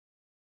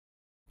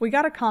We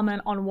got a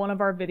comment on one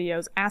of our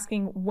videos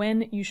asking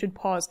when you should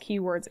pause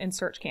keywords in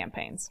search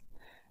campaigns.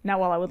 Now,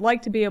 while I would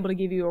like to be able to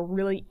give you a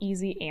really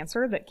easy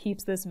answer that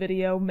keeps this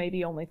video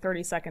maybe only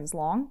 30 seconds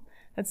long,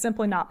 that's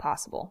simply not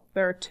possible.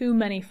 There are too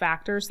many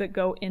factors that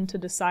go into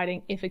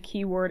deciding if a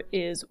keyword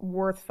is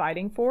worth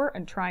fighting for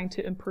and trying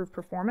to improve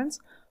performance,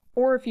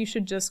 or if you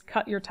should just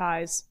cut your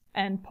ties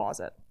and pause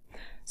it.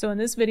 So in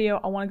this video,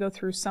 I want to go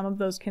through some of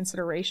those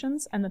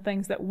considerations and the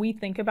things that we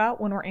think about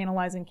when we're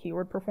analyzing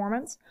keyword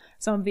performance,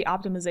 some of the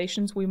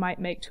optimizations we might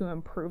make to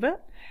improve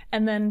it,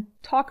 and then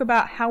talk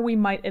about how we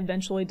might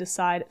eventually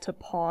decide to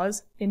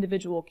pause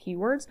individual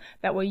keywords.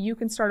 That way you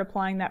can start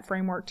applying that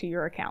framework to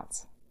your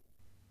accounts.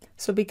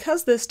 So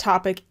because this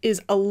topic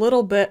is a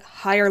little bit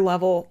higher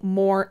level,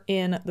 more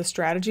in the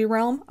strategy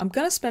realm, I'm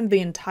going to spend the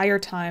entire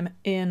time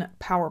in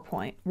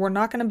PowerPoint. We're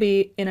not going to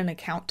be in an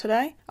account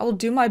today. I will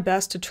do my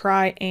best to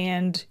try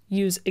and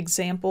use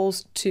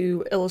examples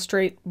to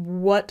illustrate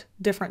what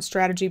different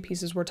strategy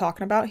pieces we're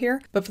talking about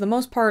here. But for the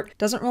most part, it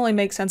doesn't really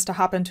make sense to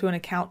hop into an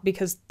account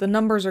because the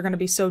numbers are going to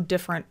be so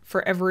different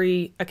for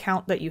every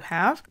account that you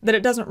have that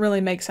it doesn't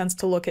really make sense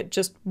to look at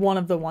just one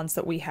of the ones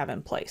that we have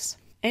in place.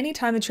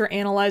 Anytime that you're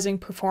analyzing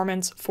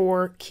performance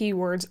for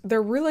keywords,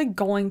 they're really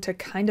going to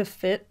kind of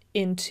fit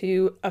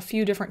into a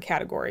few different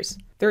categories.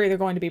 They're either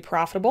going to be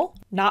profitable,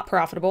 not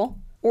profitable,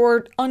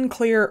 or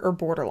unclear or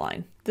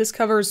borderline. This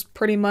covers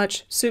pretty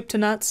much soup to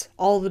nuts,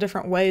 all the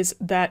different ways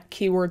that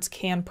keywords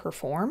can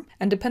perform.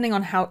 And depending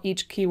on how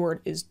each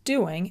keyword is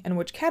doing and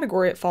which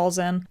category it falls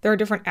in, there are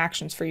different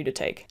actions for you to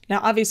take. Now,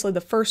 obviously the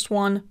first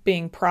one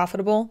being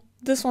profitable,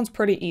 this one's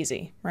pretty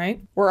easy,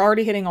 right? We're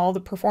already hitting all the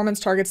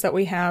performance targets that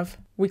we have.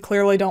 We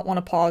clearly don't want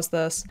to pause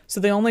this. So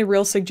the only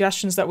real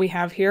suggestions that we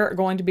have here are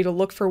going to be to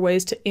look for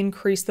ways to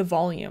increase the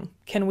volume.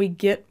 Can we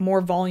get more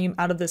volume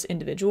out of this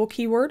individual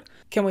keyword?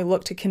 Can we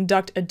look to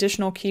conduct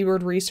additional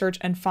keyword research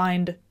and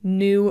find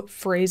new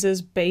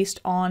phrases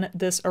based on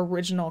this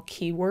original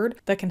keyword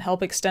that can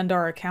help extend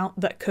our account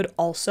that could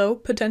also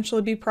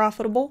potentially be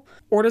profitable?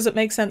 Or does it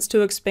make sense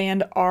to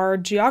expand our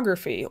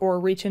geography or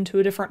reach into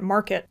a different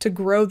market to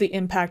grow the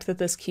impact that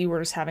this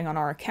keyword is having on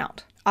our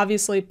account?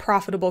 Obviously,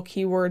 profitable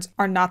keywords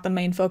are not the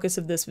main focus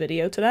of this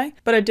video today,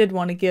 but I did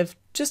want to give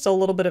just a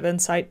little bit of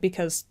insight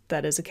because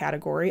that is a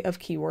category of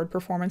keyword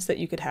performance that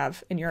you could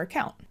have in your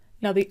account.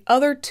 Now, the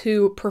other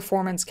two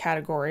performance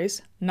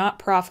categories, not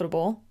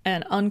profitable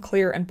and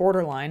unclear and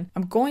borderline,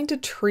 I'm going to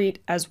treat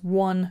as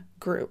one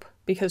group.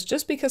 Because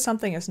just because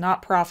something is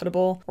not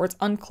profitable or it's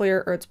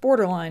unclear or it's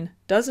borderline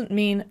doesn't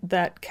mean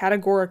that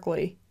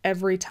categorically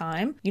every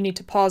time you need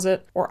to pause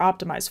it or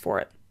optimize for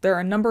it. There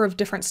are a number of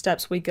different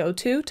steps we go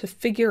to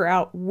figure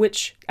out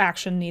which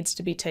action needs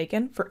to be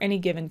taken for any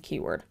given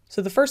keyword.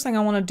 So the first thing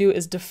I want to do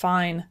is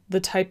define the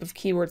type of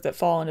keywords that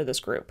fall into this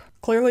group.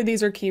 Clearly,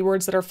 these are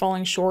keywords that are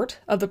falling short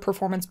of the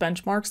performance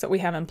benchmarks that we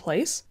have in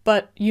place,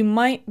 but you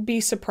might be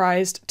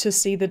surprised to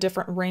see the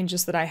different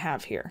ranges that I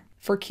have here.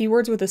 For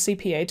keywords with a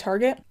CPA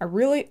target, I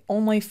really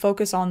only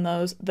focus on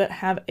those that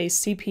have a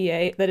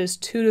CPA that is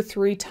 2 to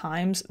 3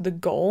 times the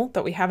goal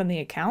that we have in the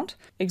account.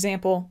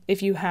 Example,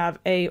 if you have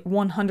a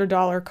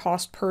 $100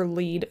 cost per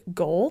lead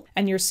goal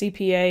and your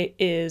CPA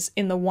is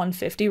in the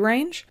 150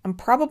 range, I'm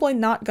probably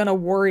not going to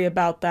worry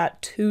about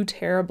that too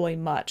terribly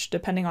much,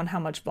 depending on how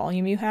much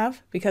volume you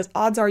have, because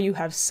odds are you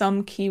have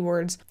some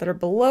keywords that are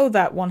below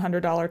that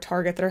 $100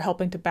 target that are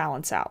helping to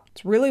balance out.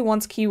 It's really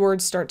once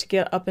keywords start to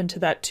get up into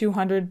that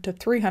 $200 to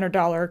 $300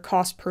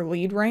 cost per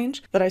lead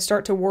range that I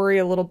start to worry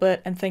a little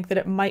bit and think that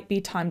it might be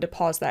time to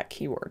pause that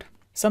keyword.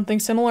 Something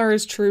similar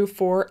is true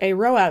for a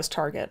ROAS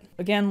target.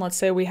 Again, let's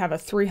say we have a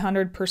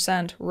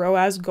 300%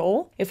 ROAS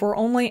goal. If we're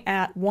only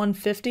at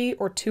 150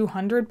 or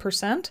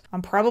 200%,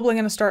 I'm probably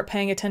going to start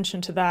paying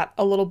attention to that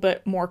a little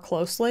bit more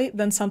closely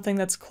than something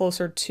that's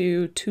closer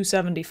to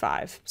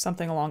 275,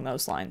 something along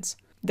those lines.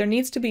 There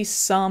needs to be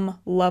some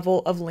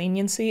level of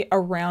leniency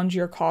around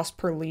your cost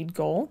per lead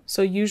goal.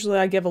 So usually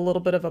I give a little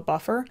bit of a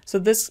buffer. So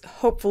this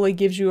hopefully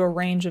gives you a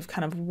range of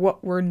kind of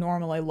what we're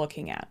normally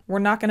looking at. We're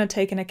not going to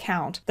take an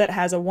account that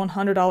has a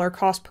 $100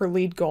 cost per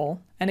lead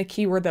goal and a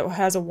keyword that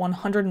has a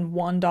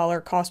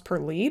 $101 cost per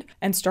lead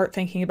and start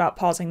thinking about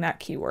pausing that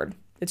keyword.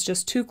 It's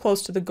just too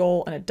close to the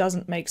goal and it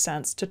doesn't make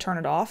sense to turn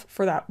it off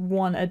for that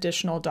one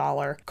additional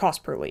dollar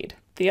cost per lead.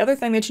 The other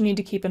thing that you need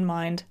to keep in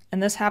mind,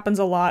 and this happens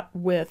a lot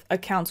with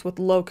accounts with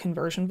low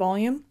conversion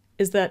volume,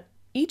 is that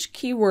each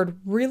keyword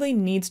really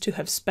needs to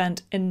have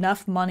spent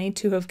enough money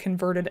to have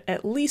converted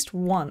at least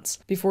once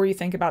before you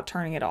think about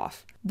turning it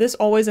off. This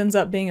always ends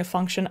up being a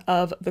function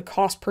of the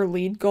cost per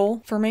lead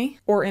goal for me,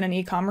 or in an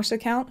e-commerce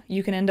account,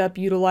 you can end up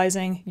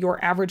utilizing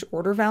your average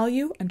order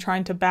value and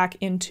trying to back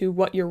into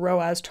what your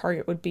ROAS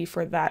target would be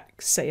for that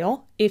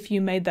sale if you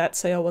made that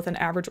sale with an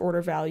average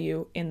order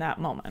value in that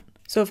moment.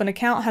 So if an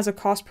account has a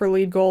cost per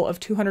lead goal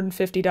of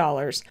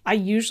 $250, I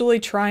usually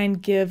try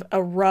and give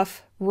a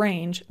rough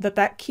range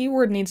that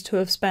keyword needs to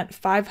have spent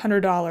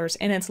 $500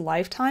 in its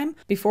lifetime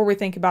before we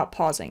think about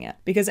pausing it.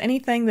 Because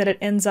anything that it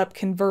ends up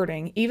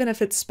converting, even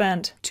if it's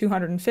spent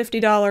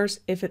 $250,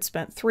 if it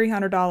spent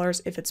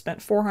 $300, if it spent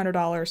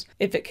 $400,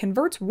 if it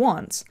converts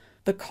once,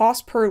 the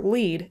cost per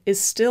lead is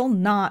still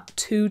not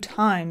 2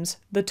 times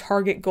the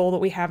target goal that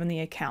we have in the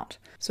account.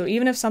 So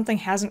even if something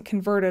hasn't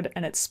converted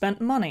and it's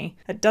spent money,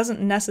 that doesn't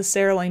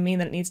necessarily mean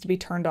that it needs to be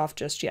turned off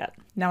just yet.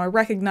 Now, I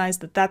recognize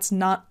that that's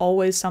not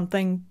always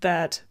something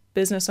that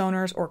business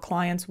owners or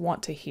clients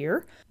want to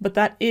hear, but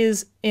that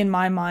is, in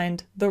my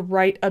mind, the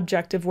right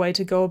objective way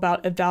to go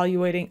about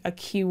evaluating a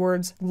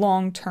keyword's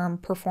long-term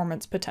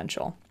performance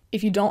potential.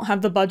 If you don't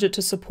have the budget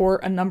to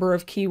support a number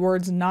of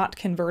keywords not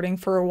converting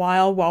for a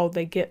while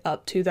they get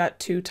up to that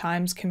 2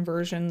 times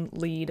conversion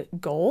lead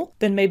goal,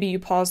 then maybe you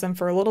pause them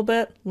for a little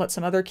bit, let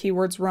some other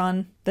keywords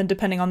run, then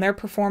depending on their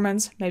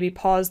performance, maybe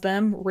pause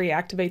them,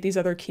 reactivate these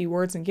other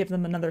keywords and give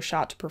them another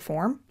shot to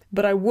perform.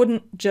 But I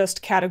wouldn't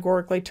just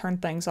categorically turn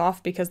things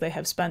off because they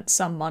have spent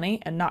some money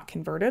and not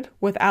converted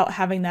without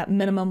having that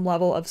minimum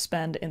level of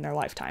spend in their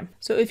lifetime.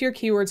 So if your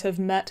keywords have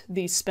met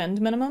these spend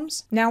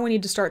minimums, now we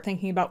need to start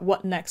thinking about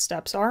what next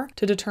steps are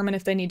to determine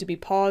if they need to be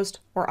paused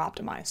or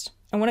optimized.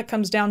 And when it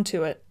comes down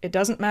to it, it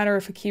doesn't matter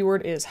if a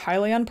keyword is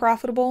highly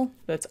unprofitable,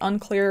 if it's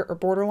unclear or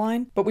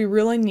borderline, but we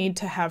really need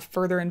to have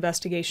further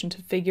investigation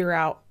to figure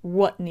out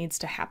what needs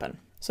to happen.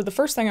 So the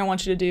first thing I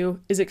want you to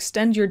do is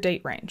extend your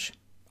date range.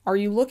 Are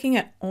you looking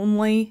at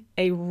only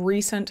a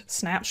recent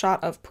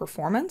snapshot of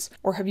performance,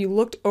 or have you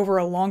looked over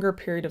a longer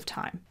period of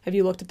time? Have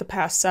you looked at the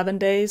past 7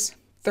 days,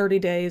 30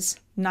 days,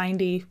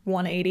 90,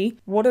 180?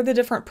 What are the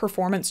different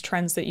performance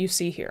trends that you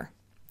see here?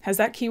 Has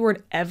that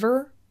keyword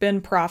ever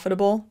been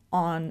profitable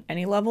on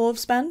any level of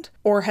spend,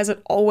 or has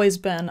it always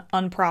been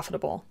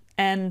unprofitable?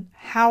 And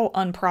how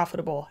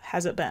unprofitable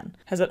has it been?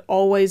 Has it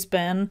always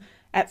been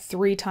at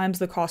 3 times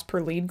the cost per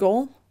lead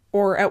goal?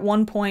 Or at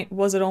one point,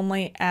 was it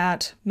only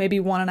at maybe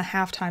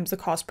 1.5 times the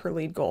cost per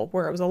lead goal,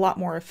 where it was a lot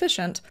more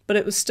efficient, but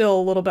it was still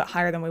a little bit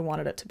higher than we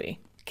wanted it to be?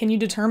 Can you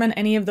determine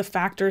any of the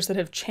factors that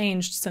have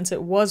changed since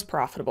it was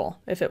profitable,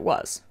 if it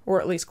was,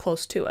 or at least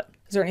close to it?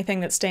 Is there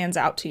anything that stands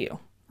out to you?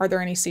 Are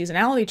there any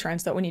seasonality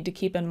trends that we need to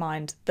keep in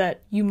mind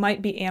that you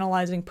might be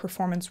analyzing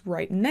performance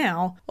right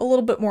now a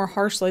little bit more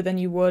harshly than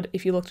you would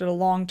if you looked at a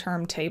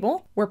long-term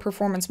table where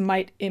performance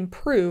might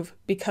improve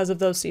because of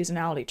those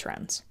seasonality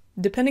trends?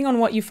 Depending on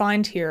what you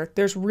find here,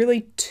 there's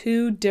really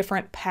 2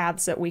 different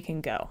paths that we can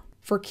go.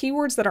 For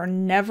keywords that are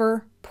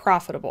never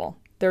profitable,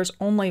 there's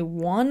only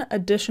one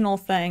additional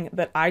thing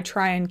that I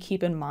try and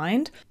keep in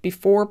mind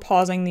before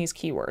pausing these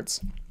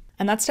keywords.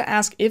 And that's to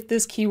ask if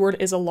this keyword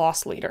is a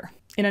loss leader.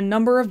 In a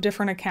number of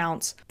different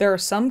accounts, there are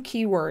some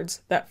keywords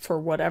that for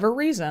whatever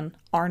reason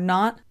are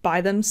not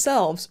by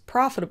themselves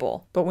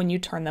profitable, but when you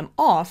turn them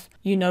off,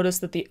 you notice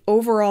that the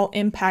overall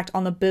impact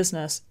on the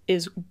business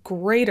is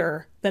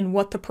greater than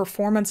what the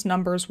performance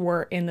numbers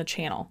were in the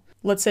channel.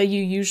 Let's say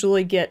you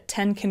usually get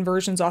 10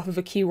 conversions off of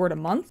a keyword a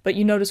month, but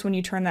you notice when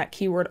you turn that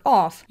keyword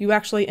off, you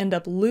actually end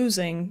up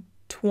losing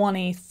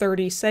 20,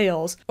 30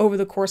 sales over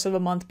the course of a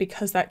month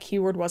because that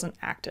keyword wasn't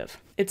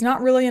active. It's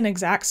not really an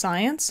exact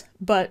science,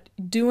 but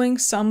doing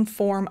some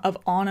form of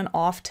on and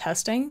off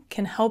testing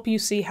can help you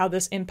see how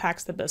this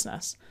impacts the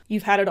business.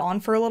 You've had it on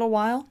for a little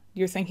while,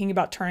 you're thinking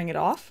about turning it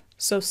off,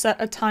 so set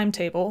a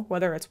timetable,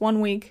 whether it's 1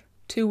 week,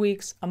 2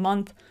 weeks, a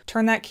month,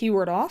 turn that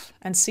keyword off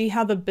and see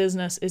how the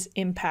business is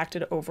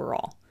impacted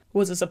overall.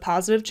 Was this a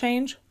positive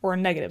change or a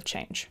negative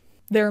change?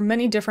 There are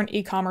many different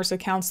e-commerce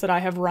accounts that I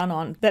have run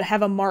on that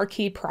have a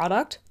marquee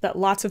product that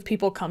lots of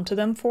people come to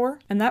them for,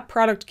 and that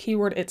product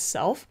keyword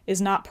itself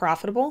is not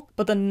profitable,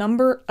 but the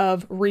number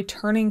of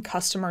returning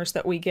customers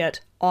that we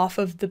get off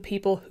of the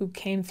people who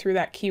came through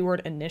that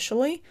keyword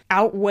initially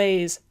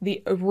outweighs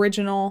the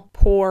original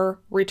poor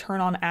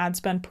return on ad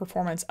spend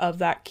performance of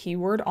that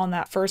keyword on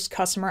that first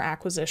customer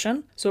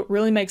acquisition. So it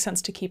really makes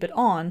sense to keep it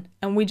on,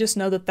 and we just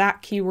know that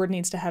that keyword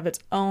needs to have its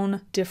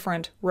own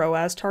different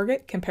ROAS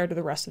target compared to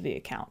the rest of the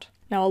account.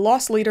 Now, a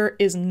loss leader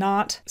is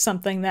not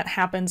something that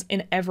happens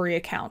in every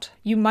account.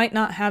 You might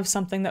not have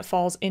something that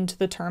falls into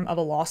the term of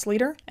a loss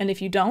leader, and if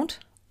you don't,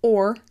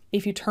 or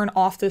if you turn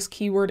off this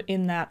keyword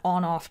in that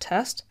on-off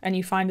test and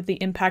you find that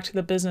the impact to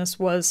the business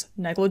was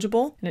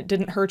negligible and it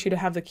didn't hurt you to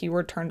have the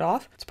keyword turned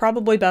off, it's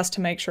probably best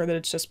to make sure that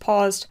it's just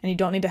paused and you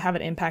don't need to have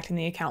it impacting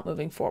the account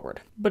moving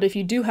forward. But if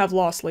you do have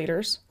loss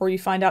leaders, or you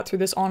find out through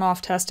this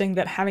on-off testing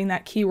that having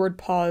that keyword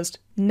paused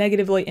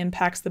negatively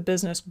impacts the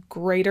business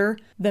greater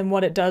than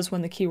what it does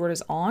when the keyword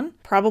is on,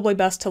 probably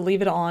best to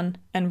leave it on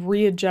and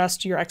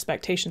readjust your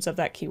expectations of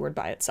that keyword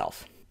by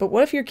itself. But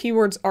what if your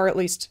keywords are at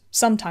least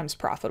sometimes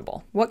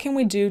profitable? What can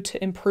we do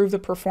to improve the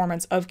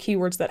performance of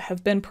keywords that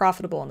have been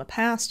profitable in the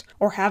past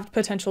or have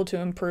potential to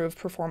improve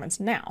performance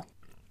now?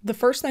 The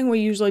first thing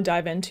we usually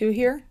dive into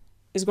here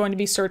is going to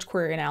be search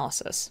query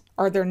analysis.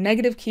 Are there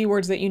negative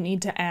keywords that you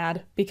need to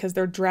add because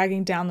they're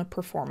dragging down the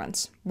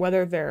performance?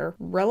 Whether they're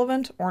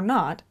relevant or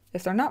not,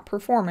 if they're not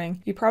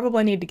performing, you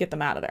probably need to get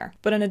them out of there.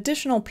 But an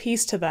additional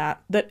piece to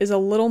that is a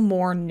little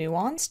more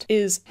nuanced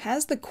is,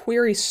 has the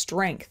query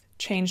strength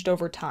changed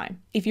over time?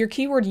 If your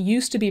keyword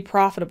used to be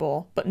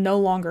profitable but no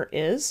longer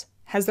is,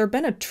 has there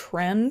been a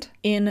trend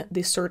in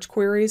the search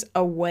queries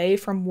away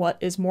from what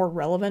is more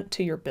relevant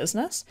to your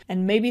business?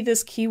 And maybe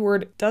this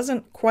keyword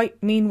doesn't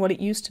quite mean what it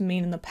used to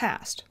mean in the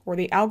past, or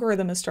the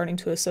algorithm is starting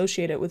to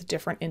associate it with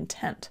different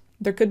intent.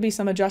 There could be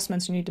some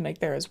adjustments you need to make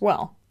there as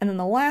well. And then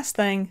the last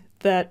thing,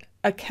 that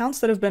accounts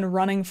that have been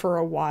running for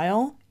a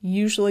while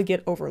usually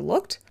get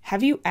overlooked.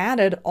 Have you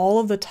added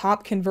all of the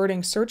top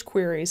converting search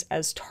queries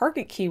as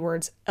target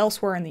keywords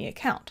elsewhere in the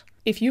account?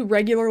 If you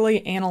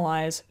regularly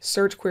analyze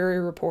search query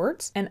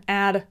reports and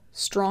add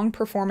strong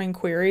performing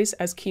queries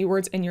as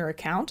keywords in your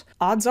account,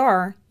 odds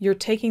are you're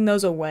taking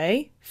those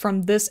away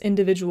from this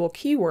individual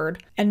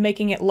keyword and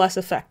making it less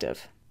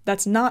effective.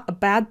 That's not a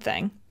bad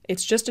thing.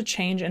 It's just a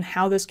change in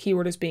how this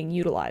keyword is being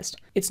utilized.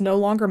 It's no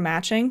longer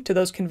matching to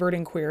those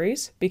converting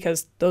queries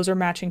because those are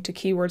matching to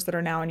keywords that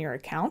are now in your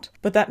account.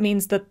 But that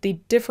means that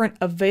the different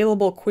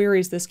available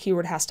queries this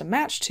keyword has to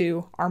match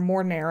to are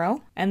more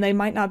narrow and they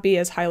might not be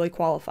as highly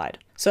qualified.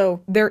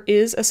 So there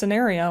is a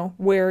scenario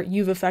where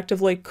you've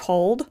effectively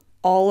culled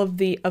all of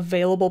the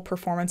available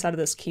performance out of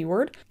this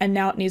keyword, and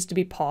now it needs to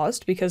be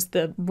paused because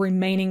the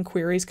remaining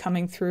queries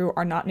coming through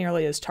are not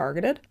nearly as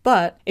targeted.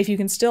 But if you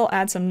can still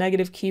add some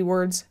negative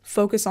keywords,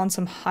 focus on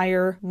some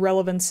higher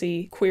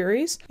relevancy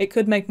queries, it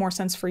could make more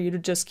sense for you to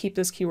just keep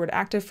this keyword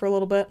active for a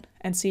little bit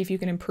and see if you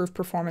can improve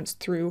performance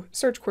through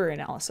search query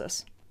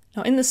analysis.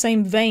 Now, in the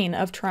same vein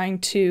of trying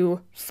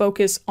to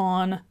focus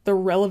on the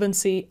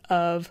relevancy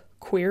of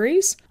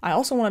queries, I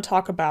also want to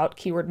talk about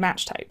keyword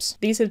match types.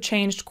 These have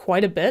changed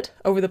quite a bit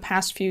over the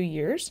past few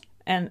years.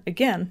 And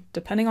again,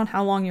 depending on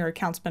how long your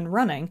account's been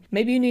running,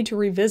 maybe you need to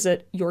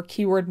revisit your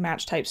keyword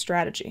match type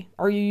strategy.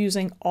 Are you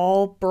using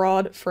all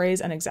broad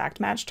phrase and exact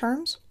match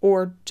terms,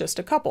 or just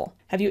a couple?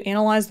 Have you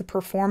analyzed the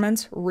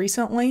performance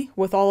recently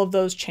with all of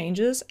those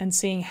changes and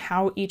seeing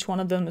how each one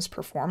of them is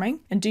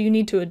performing? And do you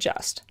need to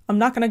adjust? I'm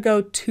not going to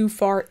go too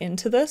far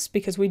into this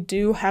because we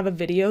do have a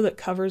video that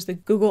covers the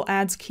Google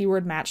Ads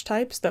keyword match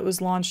types that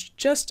was launched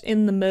just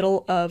in the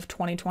middle of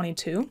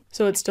 2022.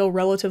 So it's still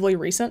relatively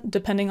recent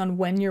depending on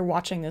when you're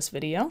watching this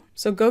video.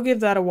 So go give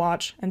that a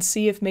watch and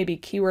see if maybe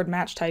keyword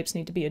match types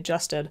need to be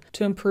adjusted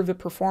to improve the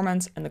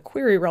performance and the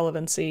query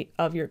relevancy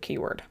of your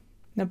keyword.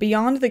 Now,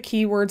 beyond the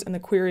keywords and the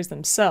queries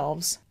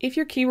themselves, if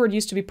your keyword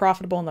used to be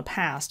profitable in the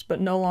past but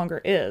no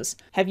longer is,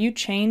 have you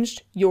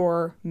changed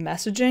your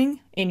messaging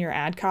in your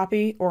ad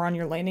copy or on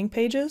your landing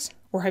pages?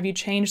 Or have you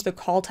changed the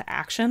call to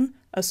action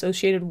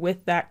associated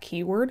with that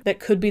keyword that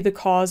could be the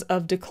cause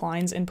of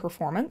declines in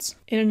performance?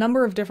 In a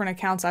number of different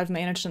accounts I've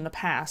managed in the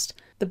past,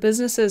 the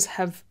businesses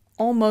have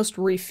almost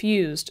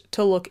refused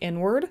to look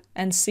inward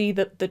and see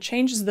that the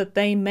changes that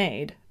they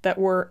made that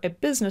were a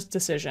business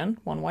decision,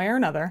 one way or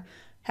another,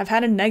 have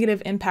had a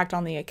negative impact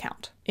on the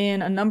account.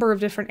 In a number of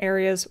different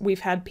areas,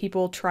 we've had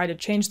people try to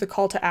change the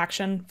call to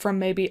action from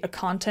maybe a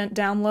content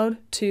download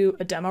to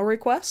a demo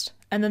request,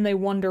 and then they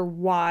wonder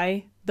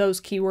why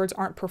those keywords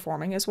aren't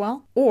performing as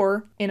well.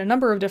 Or in a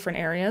number of different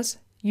areas,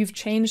 you've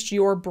changed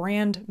your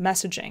brand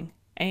messaging,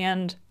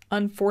 and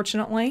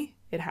unfortunately,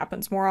 it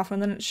happens more often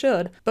than it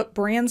should, but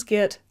brands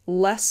get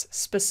less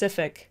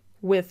specific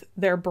with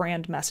their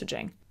brand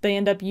messaging. They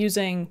end up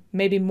using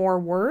maybe more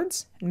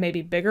words,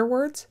 maybe bigger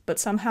words, but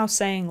somehow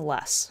saying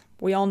less.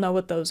 We all know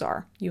what those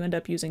are. You end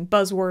up using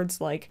buzzwords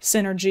like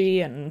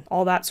synergy and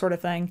all that sort of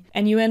thing,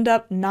 and you end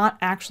up not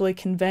actually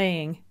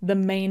conveying the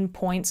main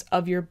points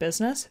of your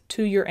business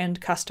to your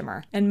end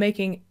customer and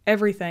making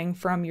everything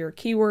from your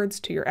keywords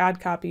to your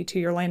ad copy to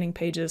your landing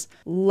pages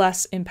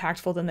less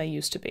impactful than they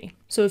used to be.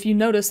 So if you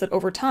notice that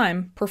over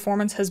time,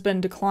 performance has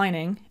been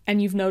declining,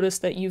 and you've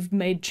noticed that you've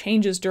made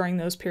changes during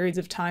those periods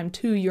of time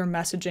to your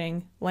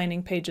messaging,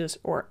 landing pages,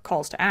 or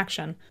calls to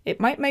action, it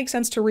might make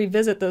sense to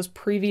revisit those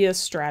previous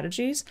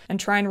strategies and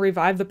try and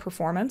revive the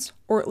performance,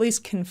 or at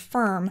least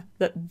confirm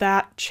that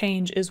that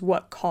change is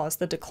what caused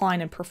the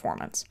decline in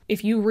performance.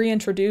 If you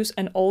reintroduce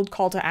an old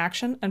call to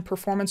action and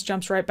performance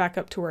jumps right back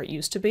up to where it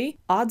used to be,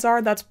 odds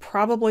are that's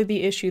probably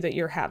the issue that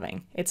you're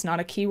having. It's not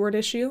a keyword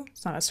issue,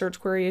 it's not a search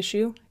query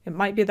issue, it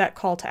might be that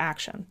call to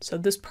action. So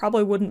this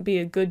probably wouldn't be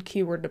a good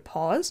keyword to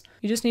pause.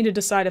 You just need to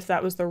decide if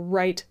that was the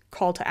right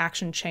call to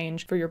action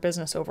change for your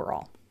business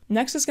overall.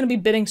 Next is going to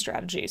be bidding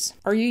strategies.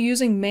 Are you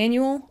using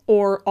manual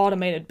or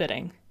automated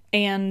bidding?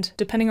 And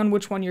depending on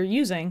which one you're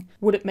using,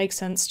 would it make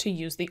sense to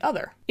use the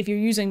other? If you're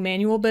using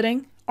manual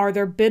bidding, are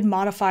there bid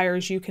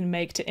modifiers you can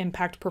make to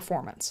impact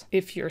performance?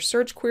 If your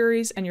search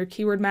queries and your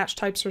keyword match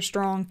types are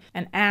strong,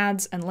 and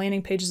ads and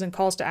landing pages and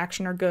calls to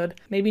action are good,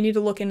 maybe you need to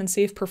look in and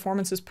see if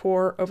performance is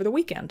poor over the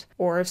weekend,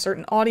 or if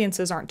certain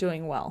audiences aren't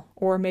doing well,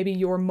 or maybe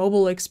your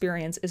mobile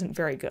experience isn't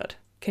very good.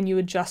 Can you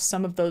adjust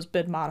some of those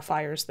bid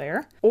modifiers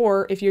there?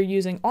 Or if you're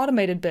using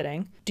automated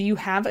bidding, do you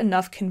have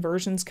enough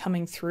conversions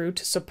coming through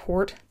to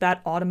support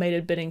that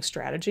automated bidding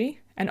strategy?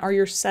 And are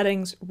your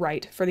settings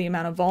right for the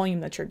amount of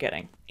volume that you're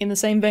getting? In the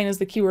same vein as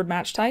the keyword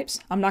match types,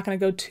 I'm not going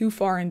to go too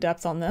far in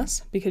depth on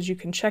this because you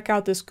can check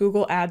out this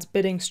Google Ads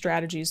bidding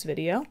strategies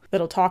video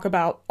that'll talk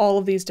about all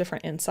of these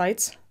different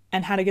insights.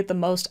 and how to get the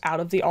most out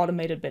of the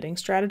automated bidding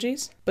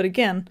strategies. But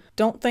again,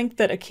 don't think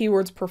that a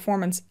keyword's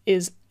performance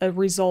is a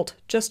result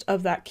just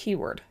of that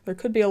keyword. There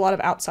could be a lot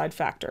of outside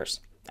factors.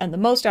 And the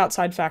most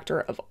outside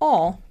factor of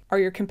all are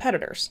your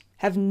competitors.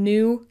 Have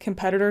new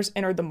competitors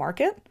entered the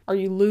market? Are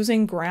you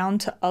losing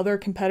ground to other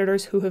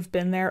competitors who have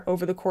been there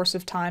over the course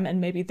of time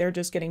and maybe they're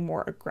just getting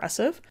more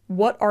aggressive?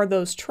 What are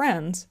those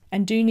trends?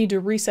 And do you need to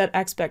reset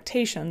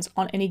expectations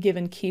on any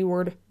given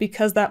keyword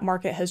because that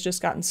market has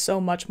just gotten so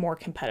much more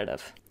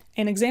competitive?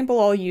 An example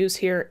I'll use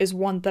here is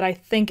one that I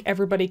think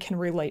everybody can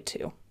relate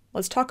to.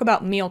 Let's talk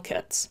about meal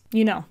kits.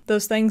 You know,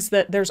 those things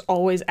that there's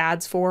always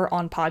ads for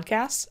on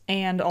podcasts,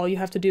 and all you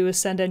have to do is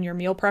send in your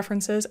meal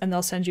preferences and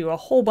they'll send you a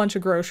whole bunch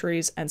of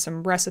groceries and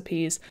some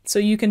recipes so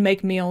you can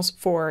make meals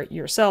for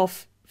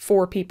yourself,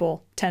 4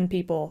 people, 10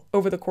 people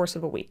over the course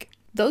of a week.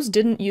 Those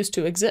didn't used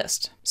to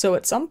exist. So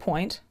at some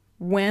point,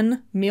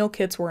 when meal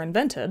kits were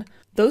invented,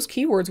 those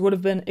keywords would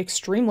have been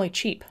extremely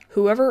cheap.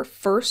 Whoever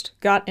first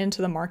got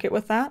into the market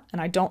with that, and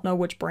I don't know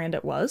which brand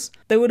it was,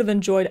 they would have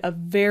enjoyed a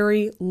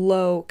very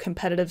low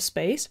competitive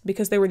space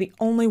because they were the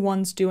only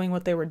ones doing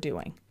what they were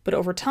doing. But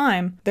over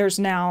time, there's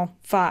now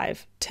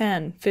 5,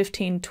 10,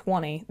 15,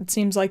 20. It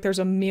seems like there's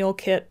a meal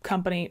kit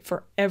company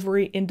for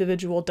every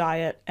individual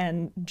diet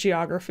and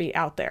geography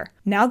out there.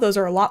 Now those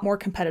are a lot more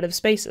competitive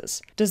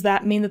spaces. Does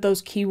that mean that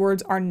those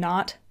keywords are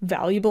not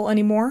valuable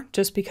anymore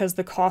just because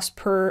the cost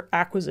per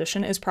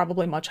acquisition is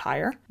probably much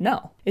higher?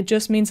 No. It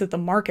just means that the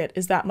market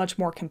is that much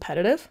more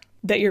competitive,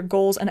 that your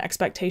goals and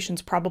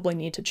expectations probably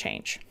need to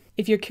change.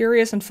 If you're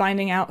curious in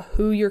finding out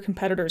who your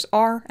competitors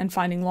are and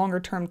finding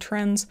longer-term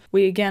trends,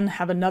 we again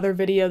have another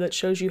video that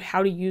shows you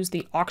how to use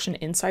the Auction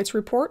Insights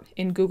report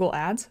in Google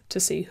Ads to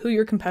see who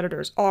your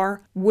competitors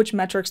are, which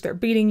metrics they're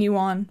beating you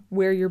on,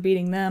 where you're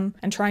beating them,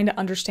 and trying to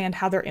understand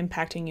how they're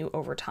impacting you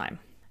over time.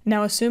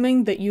 Now,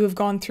 assuming that you have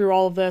gone through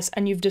all of this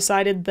and you've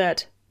decided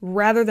that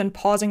rather than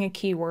pausing a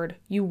keyword,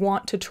 you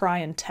want to try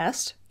and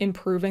test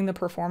improving the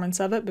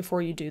performance of it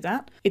before you do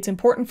that, it's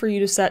important for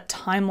you to set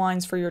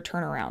timelines for your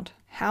turnaround.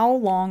 How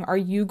long are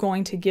you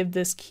going to give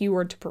this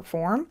keyword to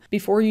perform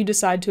before you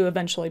decide to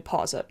eventually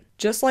pause it?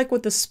 Just like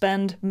with the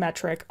spend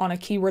metric on a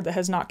keyword that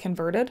has not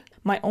converted,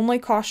 my only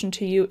caution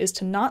to you is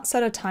to not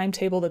set a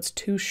timetable that's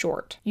too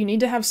short. You need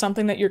to have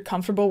something that you're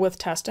comfortable with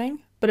testing,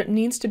 but it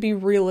needs to be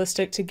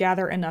realistic to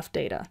gather enough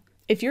data.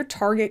 If your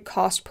target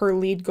cost per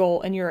lead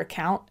goal in your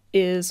account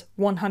is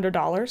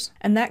 $100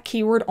 and that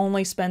keyword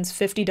only spends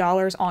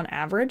 $50 on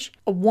average,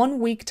 a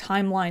 1-week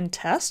timeline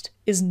test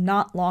is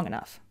not long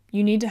enough.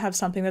 You need to have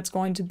something that's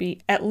going to be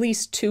at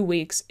least 2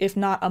 weeks, if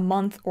not a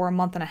month or a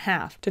month and a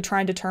half, to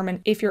try and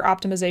determine if your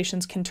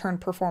optimizations can turn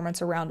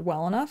performance around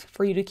well enough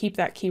for you to keep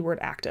that keyword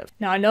active.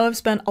 Now, I know I've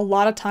spent a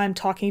lot of time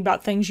talking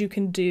about things you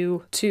can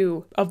do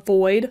to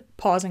avoid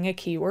pausing a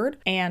keyword,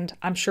 and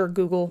I'm sure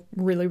Google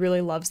really,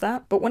 really loves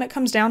that. But when it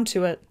comes down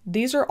to it,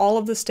 these are all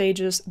of the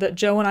stages that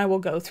Joe and I will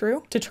go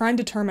through to try and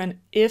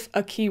determine if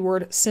a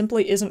keyword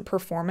simply isn't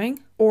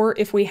performing, or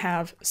if we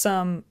have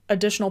some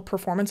additional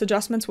performance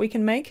adjustments we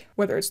can make,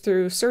 whether it's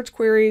through search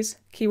queries,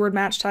 keyword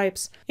match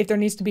types, if there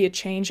needs to be a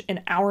change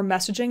in our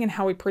messaging and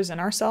how we present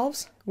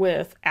ourselves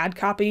with ad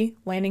copy,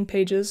 landing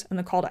pages, and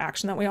the call to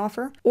action that we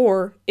offer,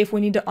 or if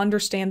we need to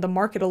understand the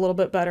market a little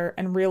bit better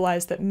and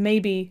realize that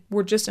maybe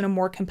we're just in a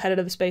more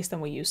competitive space than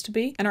we used to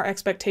be, and our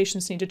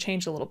expectations need to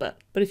change a little bit.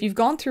 But if you've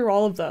gone through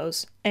all of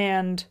those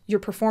and your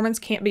performance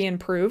can't be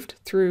improved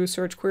through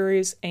search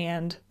queries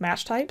and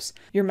match types,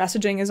 your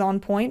messaging is on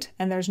point,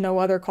 and there's no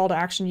other call to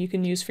action you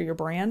can use for your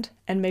brand,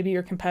 and maybe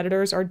your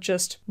competitors are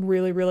just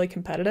really, really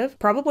competitive,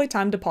 probably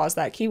time to pause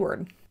that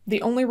keyword.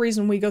 The only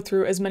reason we go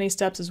through as many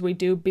steps as we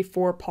do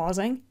before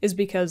pausing is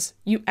because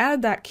you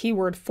added that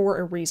keyword for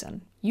a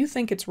reason. You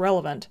think it's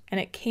relevant and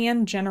it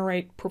can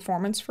generate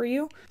performance for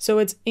you, so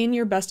it's in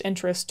your best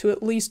interest to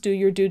at least do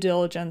your due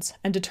diligence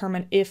and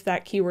determine if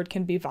that keyword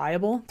can be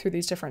viable through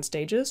these different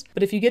stages.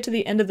 But if you get to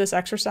the end of this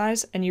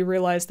exercise and you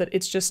realize that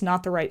it's just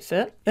not the right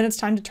fit, then it's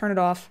time to turn it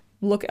off,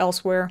 look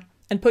elsewhere,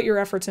 and put your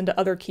efforts into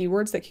other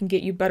keywords that can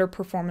get you better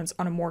performance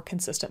on a more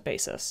consistent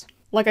basis.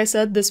 Like I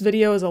said, this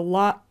video is a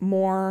lot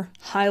more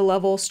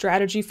high-level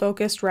strategy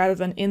focused rather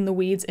than in the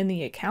weeds in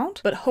the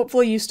account, but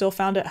hopefully you still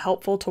found it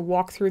helpful to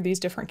walk through these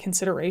different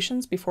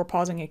considerations before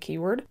pausing a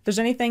keyword. If there's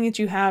anything that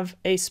you have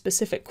a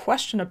specific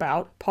question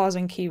about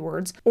pausing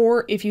keywords,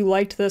 or if you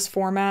liked this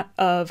format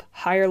of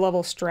higher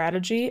level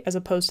strategy as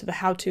opposed to the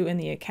how-to in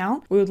the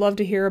account, we would love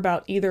to hear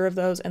about either of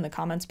those in the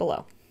comments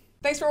below.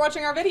 Thanks for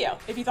watching our video.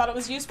 If you thought it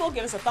was useful,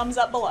 give us a thumbs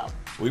up below.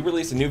 We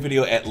release a new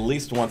video at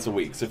least once a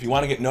week, so if you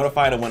want to get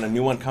notified of when a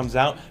new one comes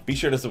out, be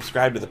sure to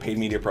subscribe to the Paid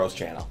Media Pros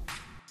channel.